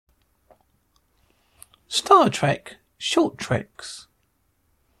Star Trek Short Treks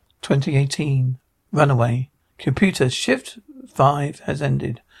 2018 Runaway. Computer Shift 5 has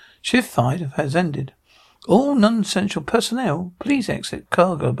ended. Shift 5 has ended. All non-essential personnel, please exit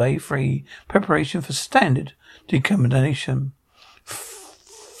cargo bay 3. Preparation for standard decontamination.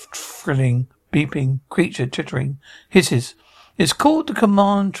 Thrilling, beeping, creature chittering, hisses. It's called the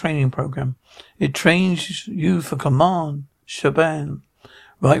Command Training Program. It trains you for command. Shaban.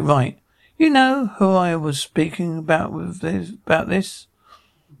 Right. You know who I was speaking about this?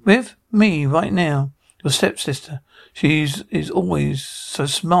 With me right now. Your stepsister. She is always so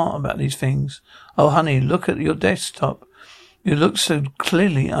smart about these things. Oh, honey, look at your desktop. You look so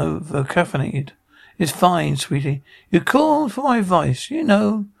clearly over-caffeinated. It's fine, sweetie. You called for my advice. You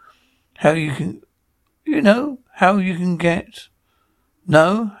know how you can get.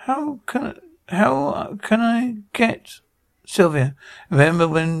 No, how can I get? Sylvia, remember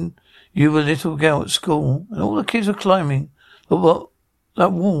when you were a little girl at school and all the kids were climbing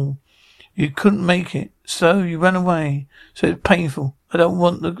that wall? You couldn't make it, so you ran away. So it's painful. I don't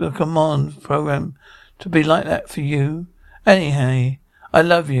want the command program to be like that for you. Anyhow, I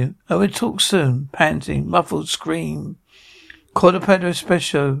love you. I will talk soon. Panting, muffled scream. Quadruped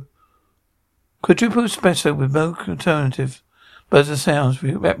espresso. Quadruple espresso with milk alternative. But the sounds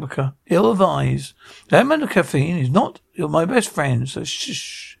replica. Ill-advised. That amount of caffeine is not my best friend, so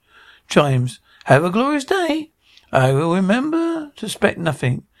shh. Chimes. Have a glorious day. I will remember to expect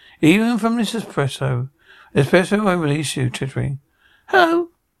nothing. Even from this espresso. Espresso, I release you, chittering. Hello?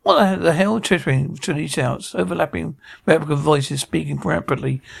 What the hell? Chittering, Trilly shouts, overlapping replica voices speaking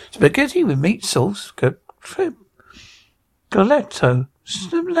rapidly. Spaghetti with meat sauce. Galato.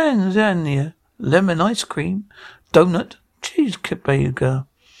 Lasagna. Lemon ice cream. Donut. Cheeseburger.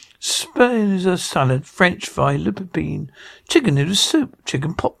 Spazza salad. French fry. Liver bean. Chicken noodle soup.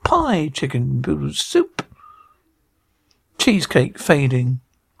 Chicken pot pie. Chicken noodle soup. Cheesecake fading.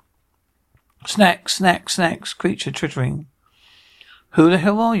 Snacks, creature twittering. Who the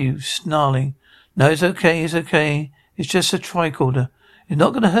hell are you? Snarling. No, it's okay. It's just a tricorder. It's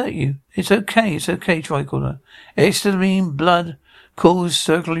not going to hurt you. It's okay, tricorder. Histamine, blood, cause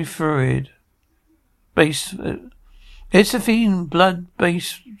circulatory fluid. Histamine,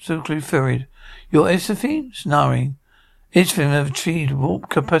 blood-based circulatory fluid. Your histamine? Snarling. Histamine have achieved warp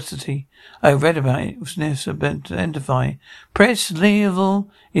capacity. I read about it. Sniffs identify. Press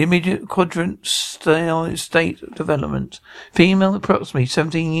level immediate quadrant state development. Female approximately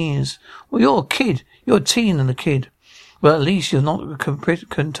 17 years. Well, you're a kid. You're a teen and a kid. Well, at least you're not a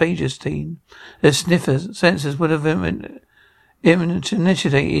contagious teen. The sniffers sensors would have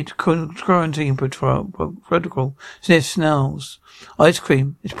initiated quarantine protocol. Sniff snarls. Ice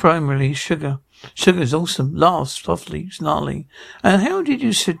cream is primarily sugar. Sugar is awesome. Laughs softly, snarling. And how did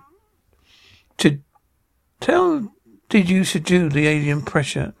you subdue the alien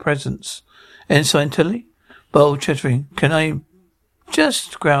presence? Ensign Tilly? Bold chittering. Can I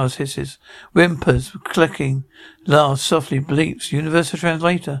just growls, hisses, whimpers, clicking, laughs softly, bleeps. Universal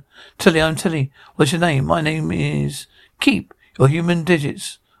translator. Tilly, I'm Tilly. What's your name? My name is. Keep your human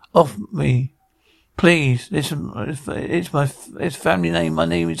digits off me. Please, listen, it's family name. My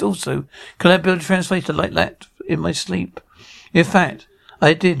name is also. Can I build a translator like that in my sleep? In fact,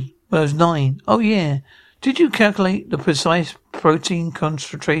 I did when I was 9. Oh yeah. Did you calculate the precise protein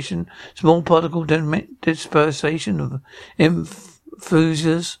concentration, small particle dispersation of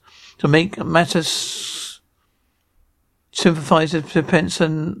infusers to make matters sympathize with depends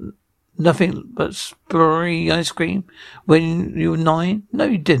on nothing but strawberry ice cream when you were 9? No,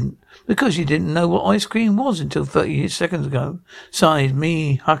 you didn't. Because you didn't know what ice cream was until 30 seconds ago. Sighed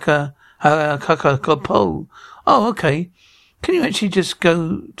me, haka, po. Oh, okay. Can you actually just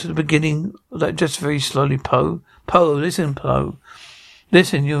go to the beginning, like just very slowly, Po? Po, listen, Po.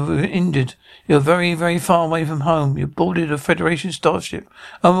 Listen, you're injured. You're very, very far away from home. You're boarded a Federation starship.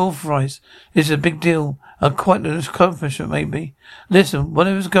 Unauthorized. It's a big deal. Quite an accomplishment, maybe. Listen,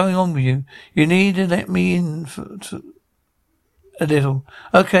 whatever's going on with you, you need to let me in a little.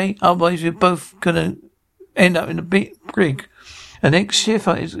 Okay, otherwise we're both gonna end up in a big brig. The next shift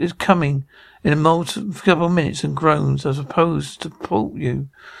is coming in a couple of minutes and groans as opposed to pull you.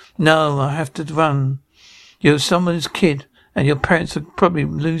 No, I have to run. You're someone's kid and your parents are probably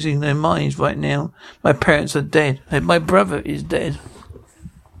losing their minds right now. My parents are dead. And my brother is dead.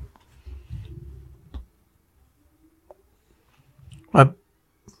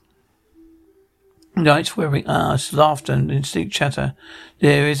 Nights wearing laughter and instinct chatter.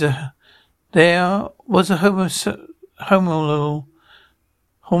 There was a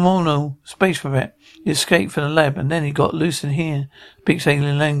hormonal space rabbit. He escaped from the lab and then he got loose in here. Speaks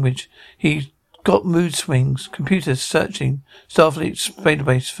alien language. He got mood swings. Computers searching Starfleet's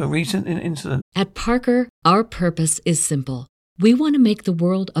database for recent incidents. At Parker, our purpose is simple. We want to make the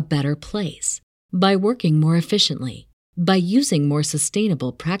world a better place by working more efficiently, by using more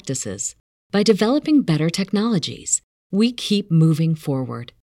sustainable practices, by developing better technologies. We keep moving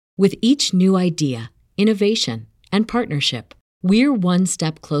forward. With each new idea, innovation, and partnership, we're one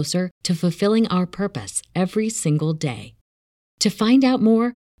step closer to fulfilling our purpose every single day. To find out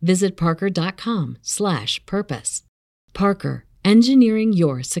more, visit parker.com/purpose. Parker, engineering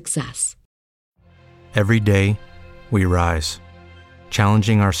your success. Every day, we rise,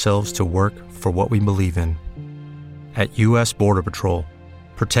 challenging ourselves to work for what we believe in. At U.S. Border Patrol,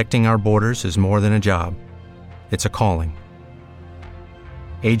 protecting our borders is more than a job. It's a calling.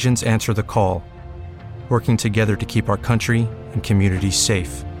 Agents answer the call, working together to keep our country and communities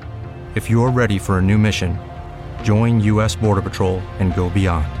safe. If you're ready for a new mission, join U.S. Border Patrol and go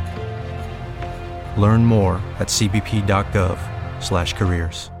beyond. Learn more at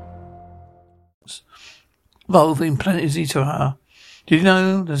cbp.gov/careers. Evolving planet Zeta. Did you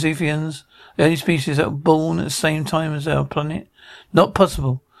know the Zephians, the only species that were born at the same time as our planet? Not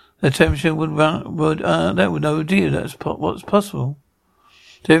possible. The temperature would that would no idea that's what's possible.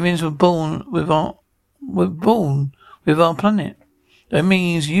 The Zephians were born with our planet. That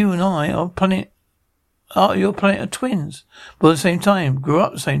means you and I, your planet are twins, but at the same time, grew up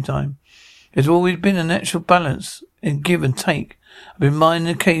at the same time. There's always been a natural balance in give and take. I've been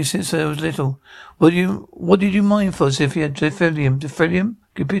minding the case since I was little. What did you mind for if you had Defillium?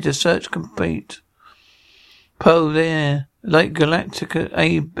 Computer search complete. Poe there, like Galactica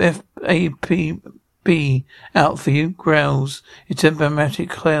APB out for you, growls. It's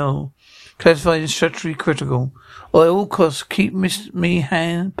emblematic hell. Classified as statutory critical. Or at all costs, keep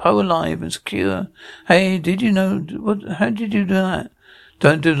Poe alive and secure. Hey, did you know, how did you do that?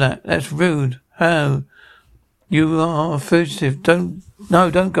 Don't do that. That's rude. How? You are a fugitive. Don't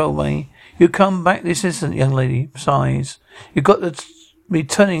go away. You come back this instant, young lady. Sighs. You got to be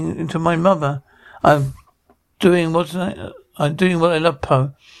turning into my mother. I'm doing what I love,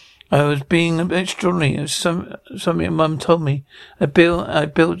 Poe. I was being extraordinary. It was something Mum told me. I built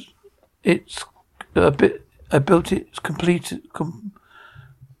it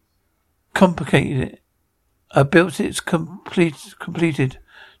completed.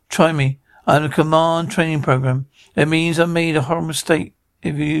 Try me. I'm a command training program. It means I made a horrible mistake.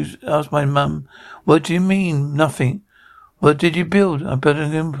 If you ask my mum, what do you mean? Nothing. What did you build? I built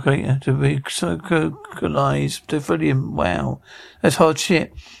an implicator to recircularize Defillium. Wow. That's hard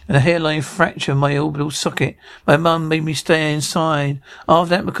shit. And a hairline fracture in my orbital socket. My mum made me stay inside.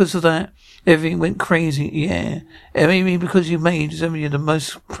 After that, because of that, everything went crazy. Yeah. And maybe because you made Zambia the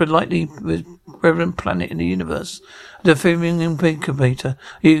most politely reverent planet in the universe. The Defillium incubator.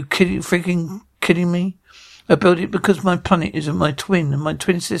 Are you freaking kidding me? I built it because my planet isn't my twin and my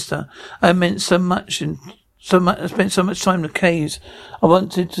twin sister. I meant so much and I spent so much time in the caves. I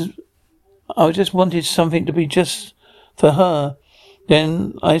just wanted something to be just for her.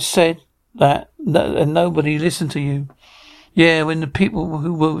 Then I said that and nobody listened to you. Yeah, when the people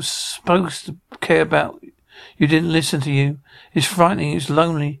who were supposed to care about you didn't listen to you. It's frightening, it's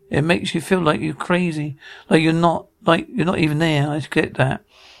lonely. It makes you feel like you're crazy. Like you're not even there. I get that.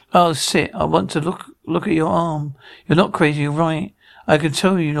 Oh, sit. I want to look at your arm. You're not crazy, you're right. I can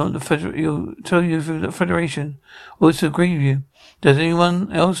tell you not the Federation will agree with you. Does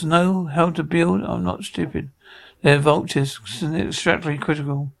anyone else know how to build? I'm not stupid. They're vultures, extremely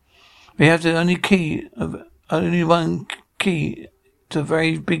critical. We have the only one key to a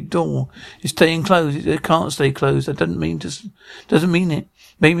very big door. It's staying closed. It can't stay closed. That doesn't mean it.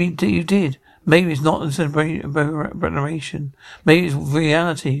 Maybe you did. Maybe it's not a celebration. Maybe it's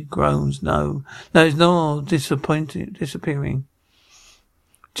reality. Groans. No, it's not disappearing.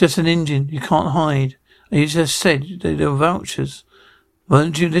 Just an engine. You can't hide. You just said they were vultures.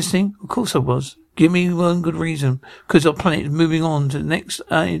 Weren't you listening? Of course I was. Give me one good reason. Because our planet is moving on to the next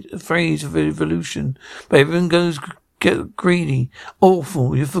phase of evolution. But everyone get greedy.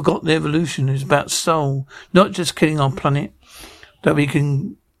 Awful. You forgot the evolution is about soul. Not just killing our planet. So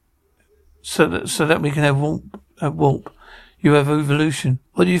that we can have warp. You have evolution.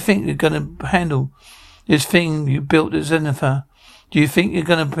 What do you think you're going to handle? This thing you built at Zenithar. Do you think you're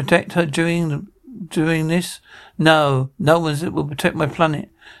going to protect her doing this? No one will protect my planet.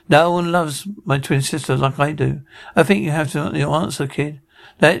 No one loves my twin sister like I do. I think you have to know your answer, kid.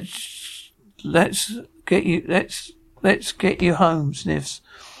 Let's get you home, Sniffs.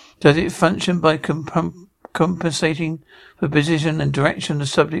 Does it function by compensating for position and direction of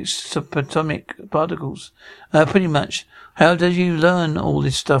subject's subatomic particles? Pretty much. How did you learn all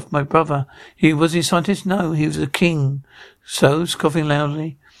this stuff? My brother, was he a scientist? No, he was a king. So, coughing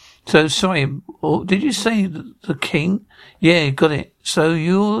loudly. So, sorry, did you say the king? Yeah, got it. So,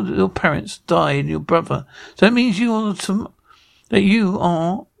 your parents died, your brother. So that means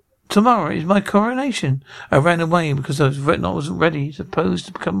tomorrow is my coronation. I ran away because I wasn't ready, supposed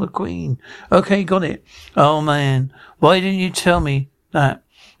to become a queen. Okay, got it. Oh man, why didn't you tell me that?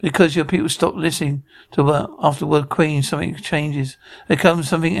 Because your people stop listening to after the word queen, something changes. There comes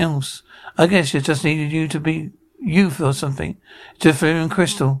something else. I guess you just needed you to be youth or something. It's a fluorine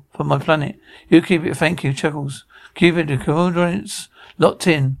crystal from my planet. You keep it, thank you, Chuckles. Keep it, the coordinates locked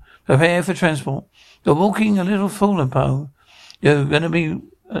in. Prepare for transport. You're walking a little fool, Poe. You're gonna be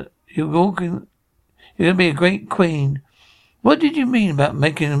a great queen. What did you mean about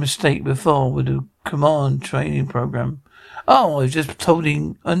making a mistake before with the command training program? Oh, I was just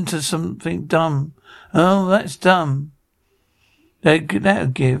holding onto something dumb. Oh, that's dumb. That'll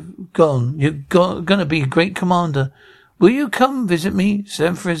give. Gone. You're gonna be a great commander. Will you come visit me?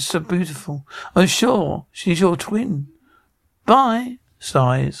 Zephyr is so beautiful. I'm sure she's your twin. Bye.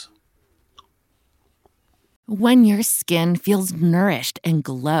 Sighs. When your skin feels nourished and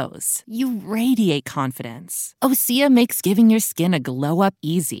glows, you radiate confidence. Osea makes giving your skin a glow-up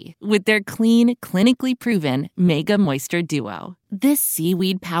easy with their clean, clinically proven Mega Moisture Duo. This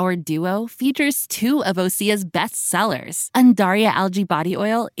seaweed-powered duo features two of Osea's best sellers, Undaria Algae Body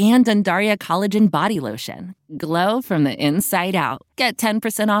Oil and Undaria Collagen Body Lotion. Glow from the inside out. Get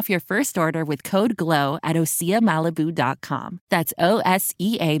 10% off your first order with code GLOW at OseaMalibu.com. That's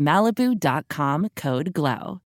OSEAMalibu.com, code GLOW.